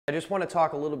I just want to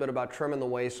talk a little bit about trimming the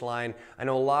waistline. I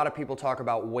know a lot of people talk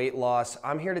about weight loss.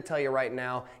 I'm here to tell you right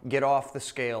now, get off the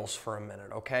scales for a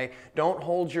minute, okay? Don't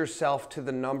hold yourself to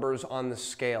the numbers on the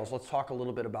scales. Let's talk a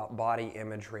little bit about body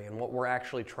imagery and what we're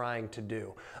actually trying to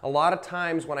do. A lot of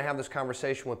times when I have this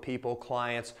conversation with people,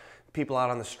 clients, people out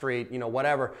on the street, you know,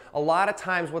 whatever, a lot of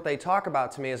times what they talk about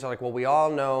to me is like, well, we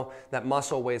all know that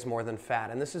muscle weighs more than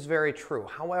fat, and this is very true.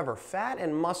 However, fat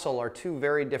and muscle are two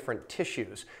very different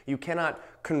tissues. You cannot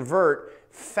convert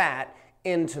fat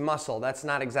into muscle. That's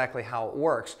not exactly how it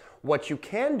works. What you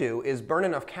can do is burn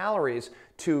enough calories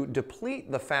to deplete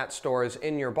the fat stores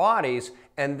in your bodies,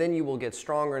 and then you will get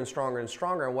stronger and stronger and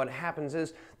stronger. And what happens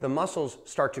is the muscles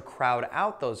start to crowd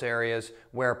out those areas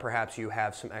where perhaps you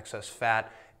have some excess fat,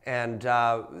 and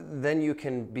then you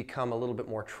can become a little bit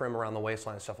more trim around the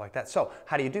waistline and stuff like that. So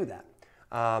how do you do that?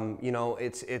 You know,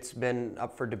 it's been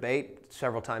up for debate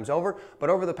several times over, but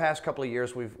over the past couple of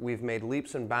years we've made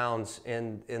leaps and bounds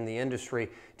in the industry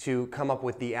to come up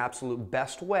with the absolute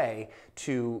best way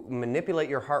to manipulate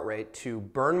your heart rate, to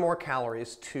burn more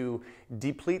calories, to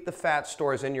deplete the fat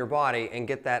stores in your body and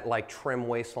get that like trim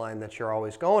waistline that you're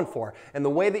always going for. And the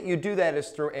way that you do that is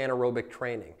through anaerobic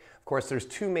training. Of course, there's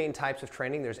two main types of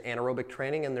training. There's anaerobic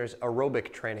training and there's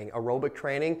aerobic training. Aerobic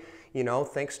training, you know,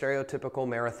 think stereotypical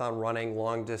marathon running,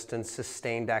 long distance,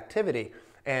 sustained activity.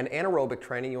 And anaerobic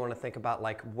training, you want to think about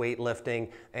like weightlifting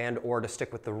and, or to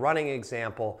stick with the running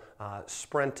example,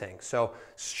 sprinting. So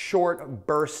short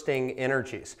bursting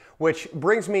energies, which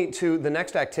brings me to the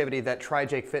next activity that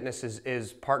Tri-Jake Fitness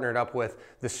is partnered up with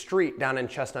The Street down in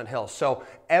Chestnut Hill. So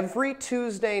every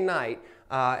Tuesday night,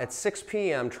 at 6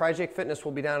 p.m., Tri-Jake Fitness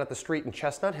will be down at The Street in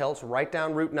Chestnut Hill. It's right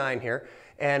down Route 9 here.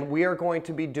 And we are going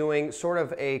to be doing sort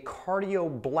of a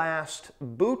cardio blast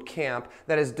boot camp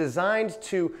that is designed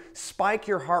to spike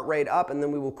your heart rate up, and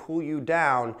then we will cool you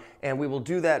down. And we will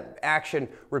do that action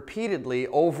repeatedly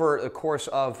over the course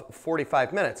of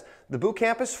 45 minutes. The boot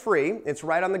camp is free. It's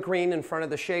right on the green in front of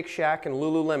the Shake Shack and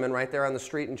Lululemon right there on the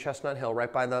street in Chestnut Hill,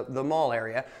 right by the mall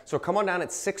area. So come on down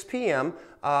at 6 p.m.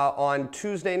 On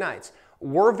Tuesday nights.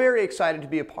 We're very excited to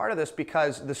be a part of this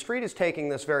because The Street is taking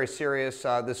this very serious,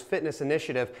 this fitness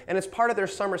initiative, and it's part of their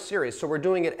summer series. So we're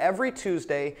doing it every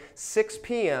Tuesday, 6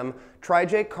 p.m.,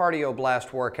 Tri-Jake Cardio Blast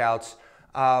workouts,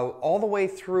 all the way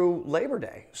through Labor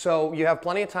Day. So you have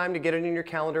plenty of time to get it in your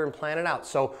calendar and plan it out.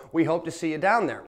 So we hope to see you down there.